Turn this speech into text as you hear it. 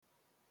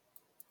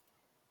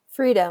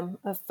Freedom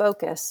of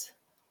focus.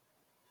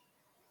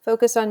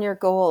 Focus on your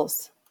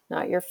goals,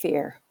 not your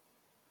fear.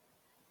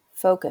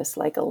 Focus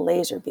like a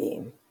laser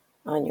beam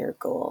on your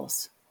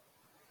goals.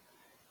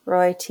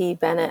 Roy T.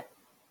 Bennett.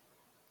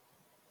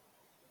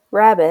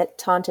 Rabbit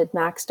taunted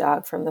Mac's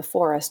dog from the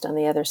forest on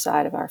the other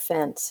side of our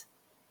fence,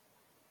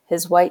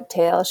 his white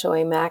tail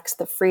showing Max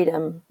the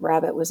freedom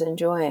Rabbit was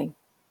enjoying,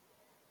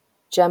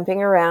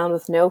 jumping around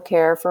with no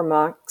care for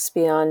Max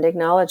beyond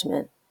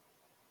acknowledgement.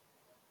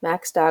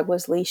 Mac's dog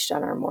was leashed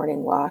on our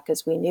morning walk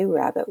as we knew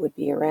Rabbit would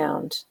be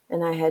around,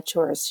 and I had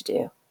chores to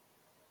do.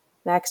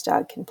 Mac's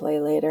dog can play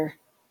later.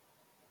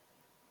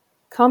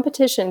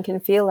 Competition can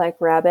feel like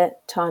Rabbit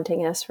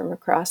taunting us from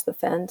across the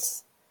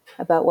fence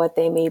about what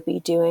they may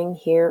be doing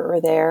here or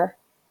there.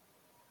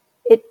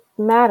 It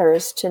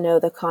matters to know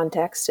the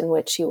context in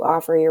which you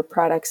offer your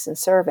products and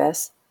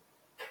service,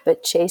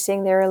 but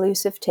chasing their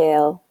elusive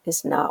tail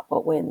is not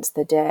what wins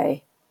the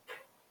day.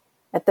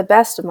 At the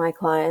best of my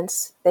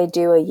clients, they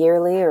do a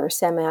yearly or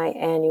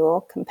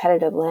semi-annual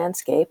competitive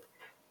landscape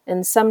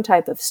and some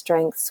type of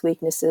strengths,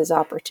 weaknesses,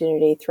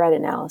 opportunity, threat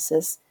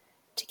analysis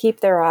to keep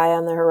their eye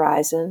on the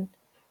horizon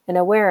and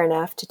aware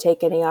enough to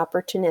take any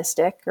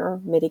opportunistic or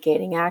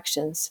mitigating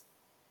actions.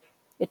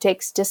 It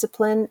takes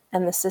discipline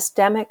and the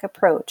systemic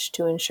approach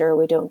to ensure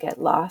we don't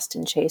get lost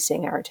in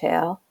chasing our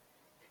tail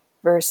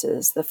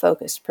versus the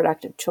focused,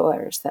 productive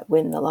chores that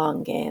win the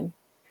long game.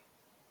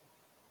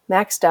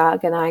 Mac's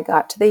dog and I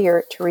got to the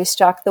yurt to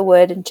restock the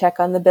wood and check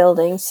on the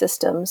building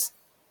systems.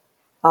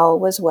 All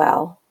was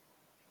well,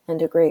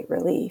 and a great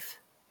relief.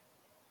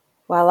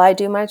 While I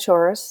do my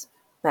chores,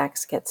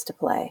 Max gets to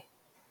play,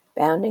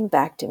 bounding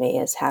back to me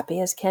as happy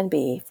as can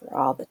be for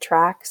all the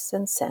tracks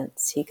and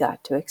scents he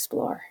got to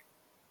explore.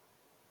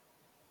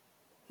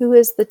 Who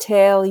is the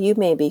tail you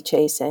may be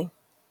chasing?